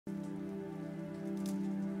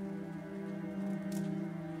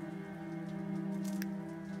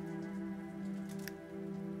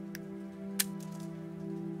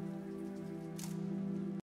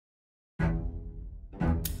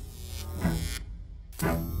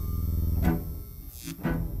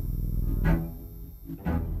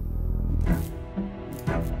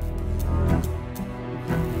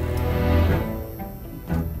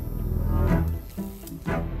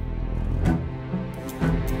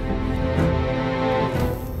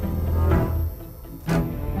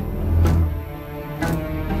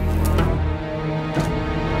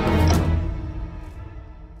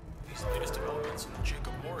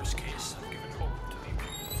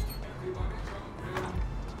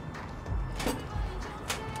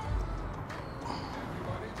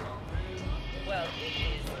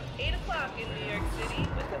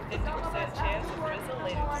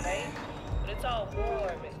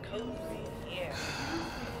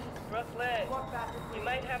Fled. You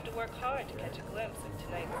might have to work hard to catch a glimpse of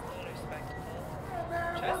tonight's lunar spectacle.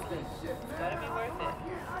 Trust me, it's gonna be worth it.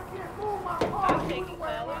 I'm taking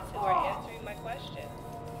callers who are answering my question.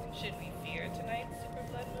 Should we fear tonight's super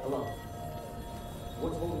blood moon? Hello.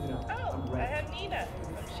 What's holding you up? Oh, I have Nina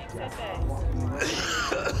from Sheep's Head Bay.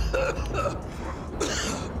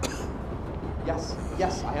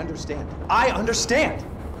 Yes, I understand. I understand!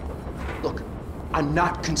 Look, I'm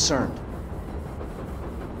not concerned.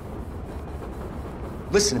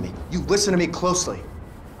 Listen to me. You listen to me closely.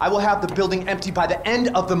 I will have the building empty by the end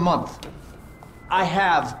of the month. I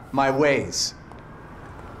have my ways.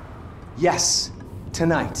 Yes,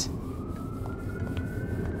 tonight.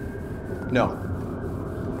 No.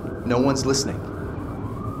 No one's listening.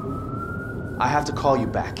 I have to call you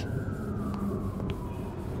back.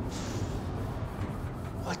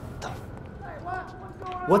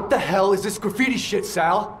 What the hell is this graffiti shit,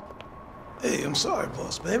 Sal? Hey, I'm sorry,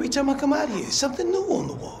 boss, but every time I come out here, something new on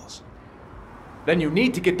the walls. Then you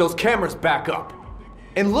need to get those cameras back up.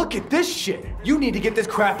 And look at this shit. You need to get this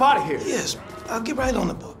crap out of here. Yes, I'll get right on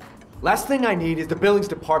the book. Last thing I need is the billings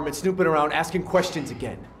department snooping around asking questions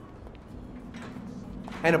again.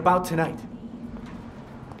 And about tonight.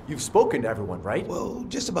 You've spoken to everyone, right? Well,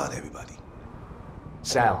 just about everybody.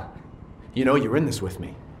 Sal, you know you're in this with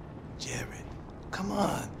me. Jared, come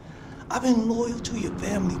on. I've been loyal to your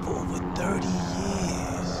family for over 30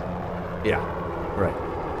 years. Yeah, right.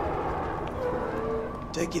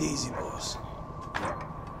 Take it easy, boss.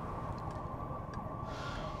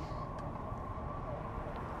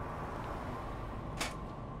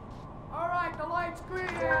 All right, the light's green,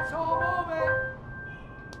 asshole, move it.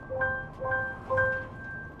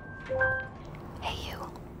 Hey, you.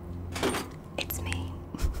 It's me.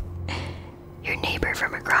 Your neighbor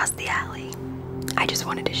from across the alley. I just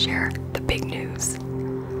wanted to share the big news.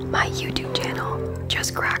 My YouTube channel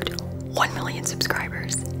just cracked 1 million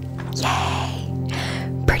subscribers. Yay!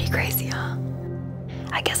 Pretty crazy, huh?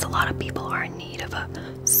 I guess a lot of people are in need of a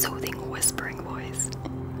soothing, whispering voice.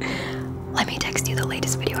 Let me text you the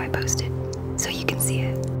latest video I posted so you can see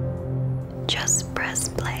it. Just press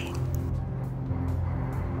play.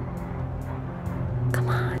 Come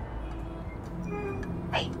on.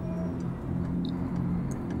 Hey.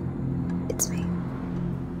 It's me.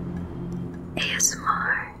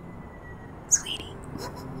 ASMR. Sweetie.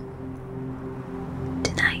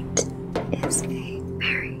 Tonight is a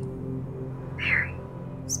very, very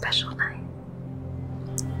special night.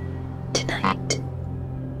 Tonight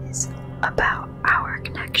is about our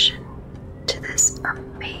connection to this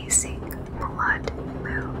amazing blood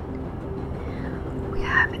moon. We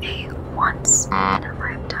have a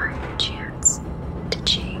once-in-a-lifetime chance to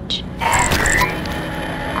change everything.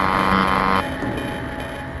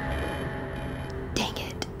 Dang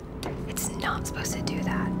it. It's not supposed to do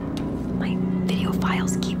that. My video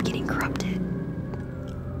files keep getting corrupted.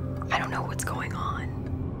 I don't know what's going on.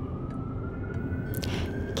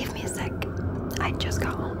 Give me a sec. I just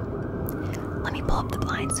got home. Let me pull up the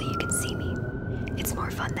blind so you can see me. It's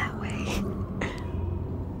more fun that way.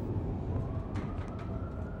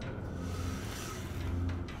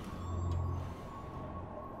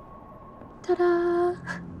 Ta-da!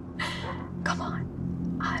 Come on.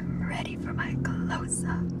 I'm ready for my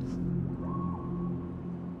close-up.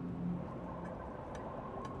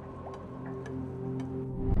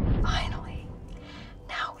 Finally.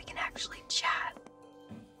 Now we can actually chat.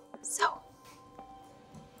 So,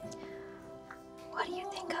 what do you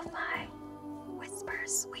think of my whisper,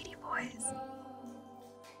 sweetie voice?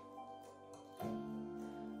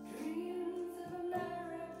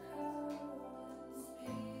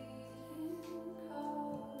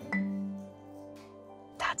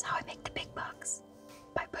 That's how I make the big bucks,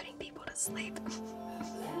 by putting people to sleep.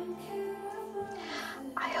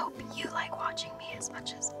 I hope you like watching me as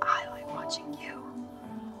much as I like watching you.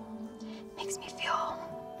 Makes me feel,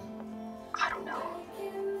 I don't know,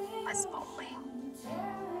 less lonely.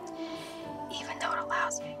 Even though it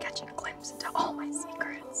allows me to catch a glimpse into all my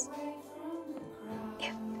secrets.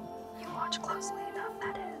 If you watch closely enough,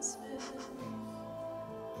 that is.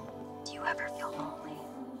 Do you ever feel lonely?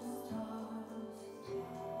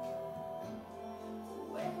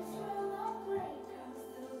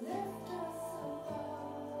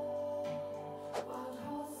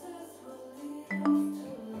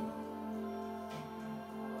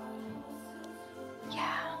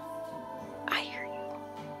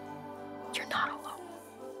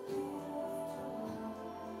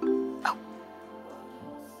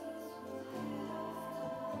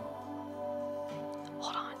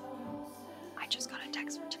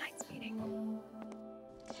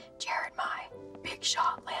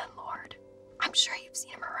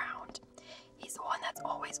 the one that's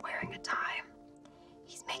always wearing a tie.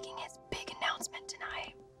 He's making his big announcement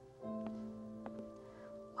tonight.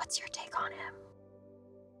 What's your take on him?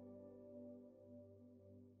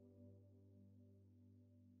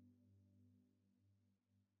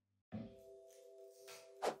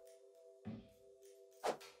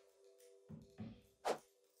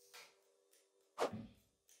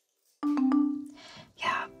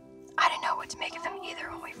 Yeah, I didn't know what to make of him either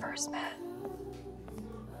when we first met.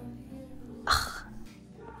 Ugh.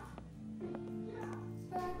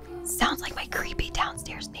 Sounds like my creepy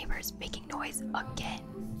downstairs neighbor is making noise again.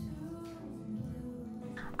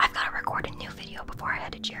 I've got to record a new video before I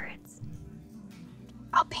head to Jared's.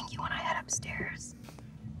 I'll ping you when I head upstairs.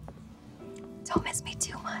 Don't miss me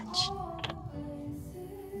too much.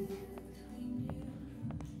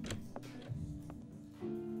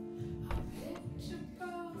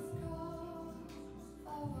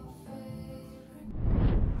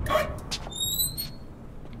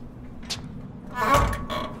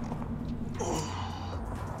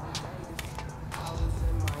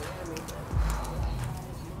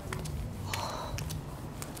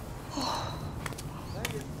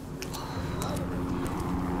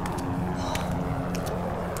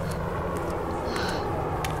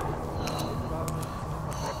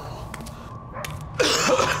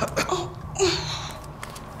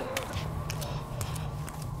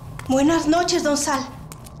 Buenas noches, don Sal.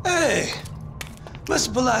 Hey,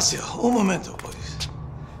 Mr. Palacio, un momento, please.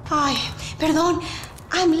 Ay, perdón,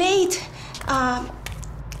 I'm late.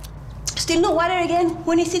 Still no water again.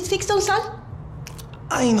 When is it fixed, don Sal?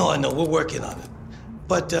 I know, we're working on it.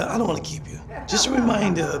 But I don't want to keep you. Just a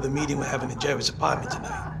reminder of the meeting we're having at Jerry's apartment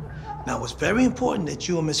tonight. Now, it's very important that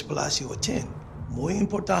you and Mr. Palacio attend. Muy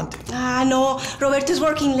importante. Ah, no, Roberto's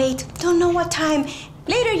working late. Don't know what time.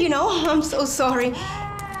 Later, you know. I'm so sorry.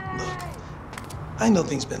 Look, I know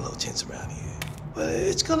things been a little tense around here, but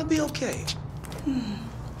it's gonna be okay.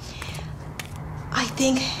 I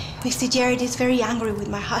think Mr. Jared is very angry with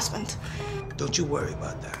my husband. Don't you worry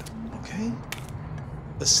about that, okay?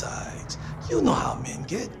 Besides, you know how men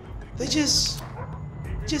get. They just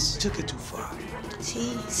took it too far.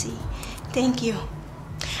 See. Thank you.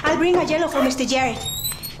 I'll bring a yellow for Mr. Jared.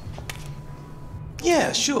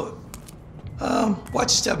 Yeah, sure.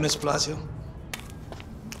 Watch your step, Miss Palacio.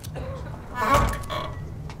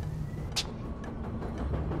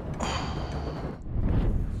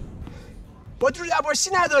 با تو لباسی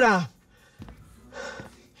ندارم.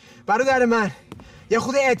 برادر من یه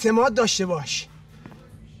خود اعتماد داشته باش.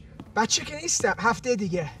 بچه که نیستم، هفته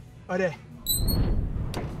دیگه. آره.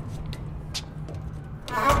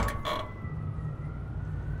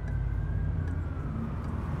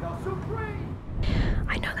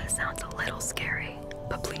 I know that sounds a little scary,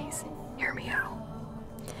 but please, hear me out.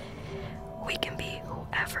 We can be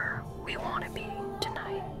whoever we want to be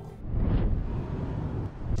tonight.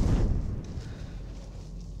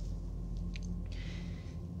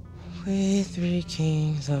 We three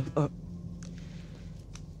kings of...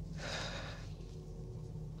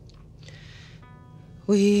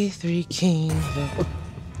 We three kings of...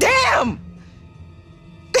 Damn!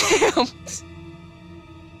 Damn!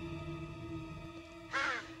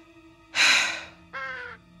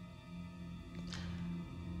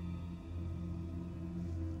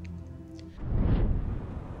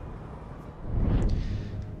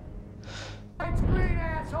 Lights green,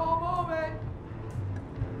 asshole, move it!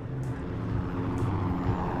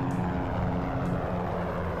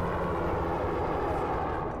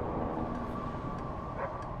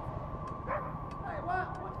 Hey,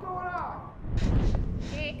 what's going on?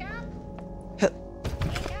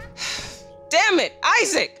 Damn it,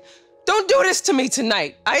 Isaac! Don't do this to me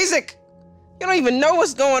tonight. Isaac, you don't even know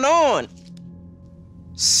what's going on.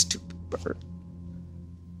 Stupid bird.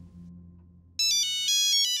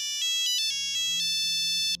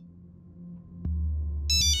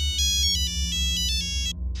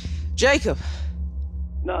 Jacob.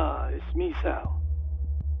 Nah, it's me, Sal.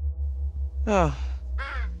 Oh.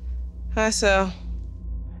 Hi, Sal.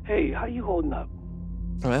 Hey, how you holding up?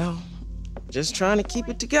 Well, just trying to keep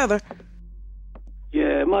it together.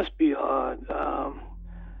 Yeah, it must be hard.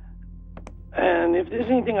 And if there's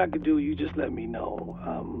anything I could do, you just let me know.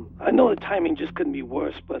 I know the timing just couldn't be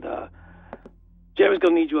worse, but Jerry's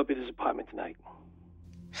gonna need you up at his apartment tonight.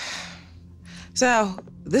 Sal,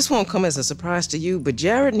 this won't come as a surprise to you, but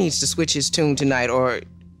Jared needs to switch his tune tonight, or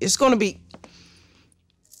it's gonna be...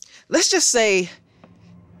 Let's just say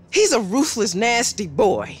he's a ruthless, nasty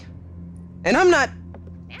boy. And I'm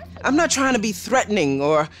not trying to be threatening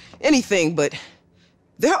or anything, but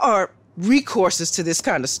there are recourses to this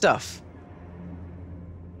kind of stuff.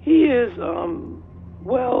 He is,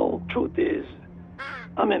 well, truth is,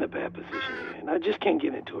 I'm in a bad position here, and I just can't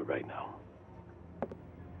get into it right now.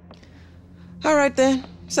 All right then,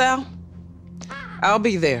 Sal. I'll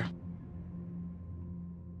be there.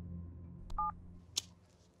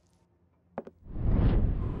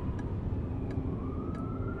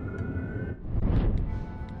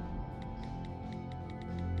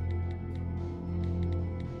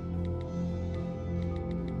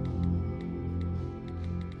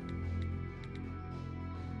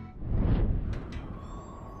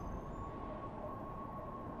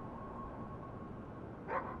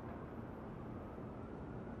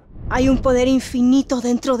 Hay un poder infinito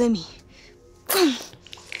dentro de mí.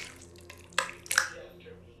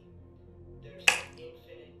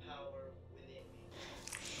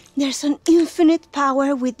 There's an infinite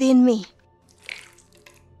power within me.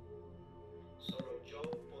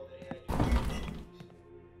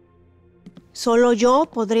 Solo yo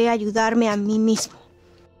podré ayudarme a mí mismo.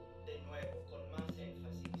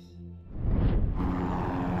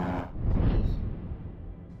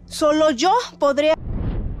 Solo yo podré...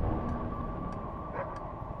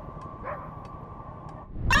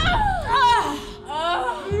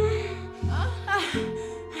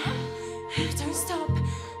 Don't stop. Don't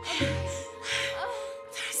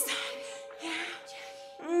stop.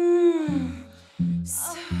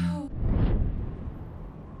 So.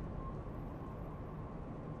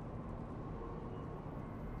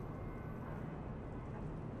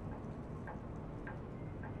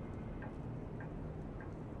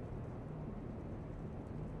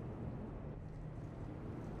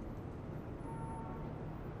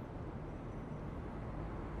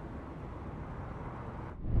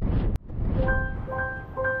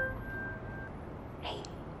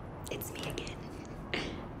 It's me again.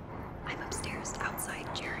 I'm upstairs outside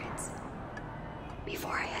Jared's.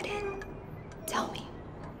 Before I head in, tell me,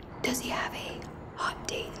 does he have a hot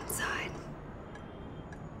date inside?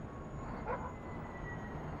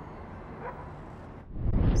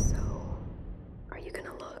 So, are you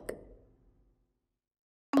gonna look?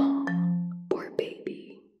 Or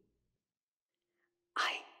baby?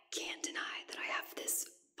 I can't deny that I have this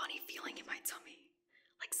funny feeling in my tummy.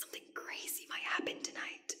 Like something crazy might happen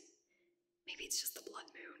tonight. Maybe it's just the blood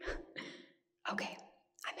moon. Okay,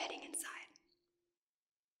 I'm heading inside.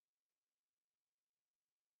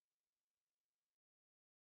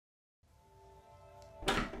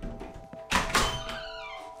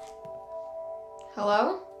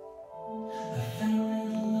 Hello?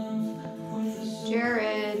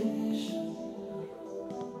 Jared.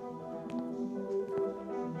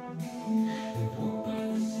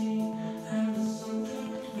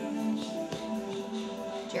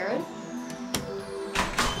 Jared?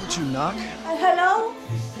 Did you knock? Hello?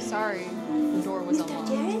 Sorry, the door was unlocked.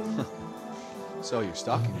 Jared? So you're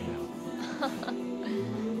stalking me now.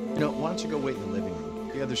 You know, why don't you go wait in the living room?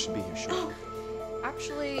 The others should be here shortly.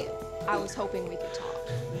 Actually, I was hoping we could talk.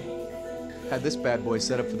 Had this bad boy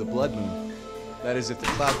set up for the blood moon. That is, if the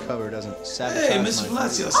cloud cover doesn't sabotage Hey, Mr.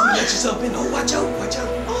 Palacio, see you let yourself in. Oh, watch out, watch out.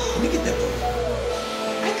 Let me get that boy.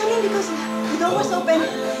 I come in because the door was open.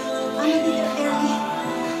 I'm a little early.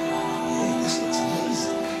 Hey, this looks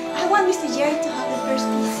amazing. I want Mr. Jared to have the first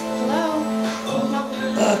piece. Hello?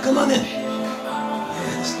 Come on in. Yeah,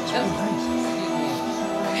 this looks really nice.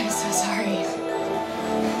 I'm so sorry. You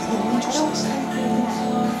know, we're interested.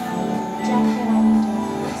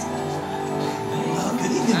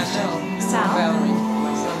 Good evening, Mr. Jared. Sal? Valerie,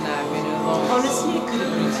 my son and I have been alone. Honestly, it could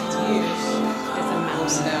have been 50 years. There's a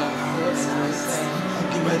mouse now. I'll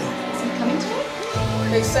get right on. Is he coming today?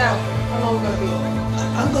 Hey, Sal, how long gonna be?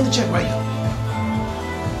 I'm going to check right now.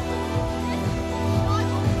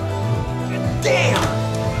 Damn!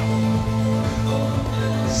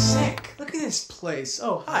 Sick. Look at this place.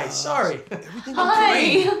 Oh, hi. Sorry. Everything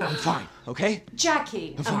Hi! I'm fine, okay?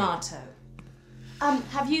 Jackie Amato.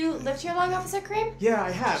 Have you lived here long, Officer Cream? Yeah,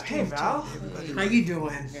 I have. Hey, Val. How you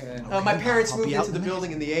doing? My parents I'll moved be out into the in a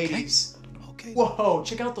building in the 80s. Okay. Whoa,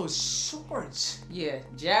 check out those swords. Yeah,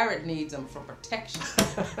 Jared needs them for protection.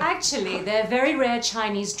 Actually, they're very rare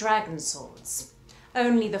Chinese dragon swords.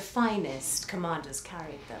 Only the finest commanders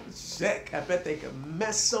carried them. Sick. I bet they could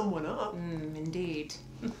mess someone up. Indeed.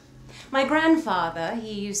 My grandfather,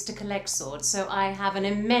 he used to collect swords, so I have an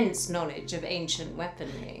immense knowledge of ancient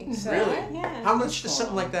weaponry. Really? Yeah. How much does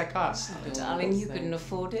something like that cost? Darling, you couldn't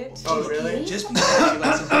afford it. Oh, really? Just You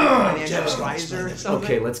like some financial Jeff's gonna advisor or explain something?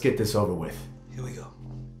 Okay, let's get this over with. Here we go.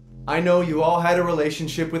 I know you all had a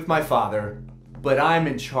relationship with my father, but I'm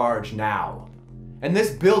in charge now. And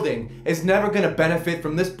this building is never gonna benefit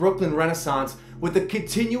from this Brooklyn Renaissance with the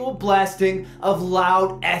continual blasting of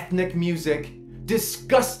loud ethnic music,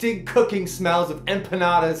 disgusting cooking smells of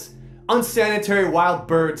empanadas, unsanitary wild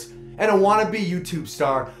birds, and a wannabe YouTube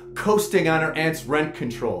star coasting on her aunt's rent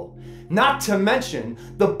control. Not to mention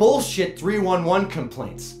the bullshit 311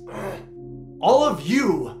 complaints. All of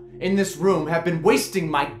you in this room have been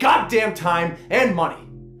wasting my goddamn time and money.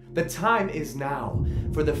 The time is now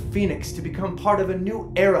for the Phoenix to become part of a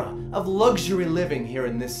new era of luxury living here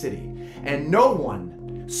in this city. And no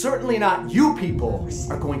one, certainly not you people,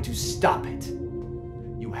 are going to stop it.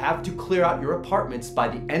 You have to clear out your apartments by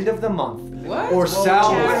the end of the month, or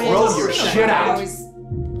Sal will throw your shit out.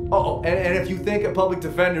 Oh, and if you think a public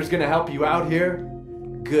defender is going to help you out here,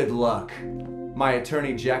 good luck. My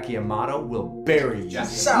attorney Jackie Amato will bury you.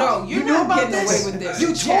 No, you knew about this. Away with this.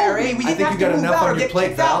 You told me we didn't have to move out or get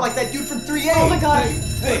kicked out like that dude from 3A. Oh my God.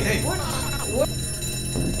 Hey. What?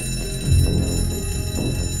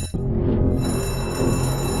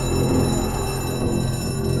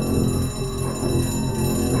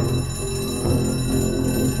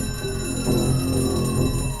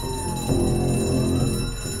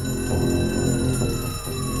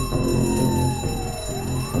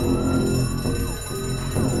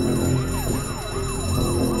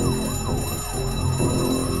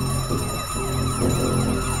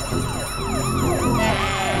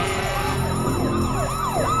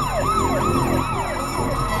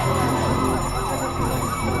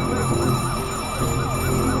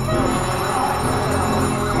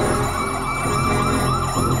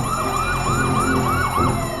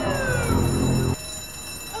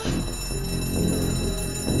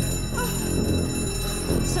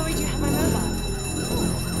 Sorry, do you have my mobile?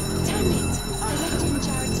 Damn it! I left it in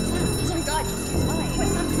Jared's flat. Thank God, just use mine. But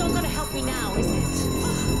that's not gonna help me now, is it?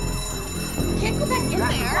 Can't go back in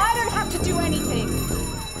there. I don't have to do anything.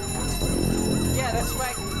 Yeah, that's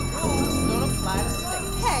right. Rules don't apply to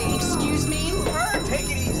snakes. Hey, excuse me? Take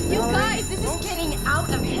it easy. You guys, this is getting out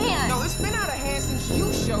of hand. No, it's been out of hand since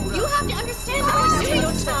you showed up. You have to understand that there's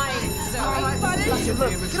no time. All right, buddy. Look,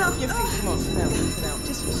 get off your feet. Come on, sit down. Sit down.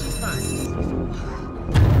 She's fine.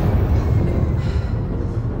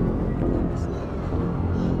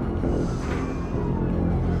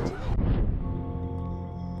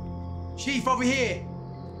 Chief, over here.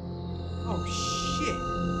 Oh, shit.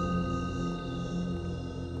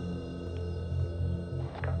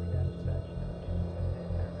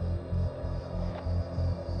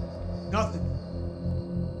 Nothing.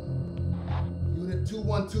 Unit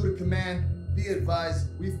 212 to command. Be advised,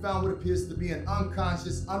 we found what appears to be an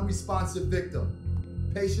unconscious, unresponsive victim.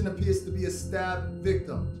 Patient appears to be a stabbed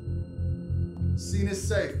victim. Scene is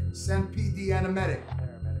safe. Send PD and a medic.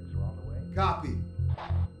 Paramedics are on the way. Copy.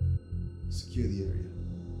 Secure the area.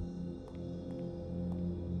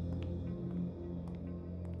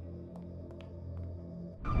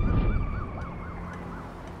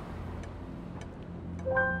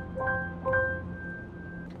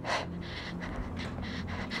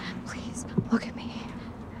 Please, look at me.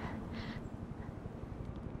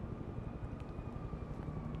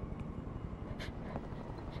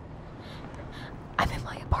 I'm in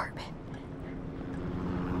my apartment.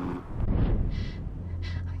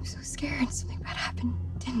 I'm so scared something bad happened,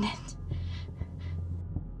 didn't it?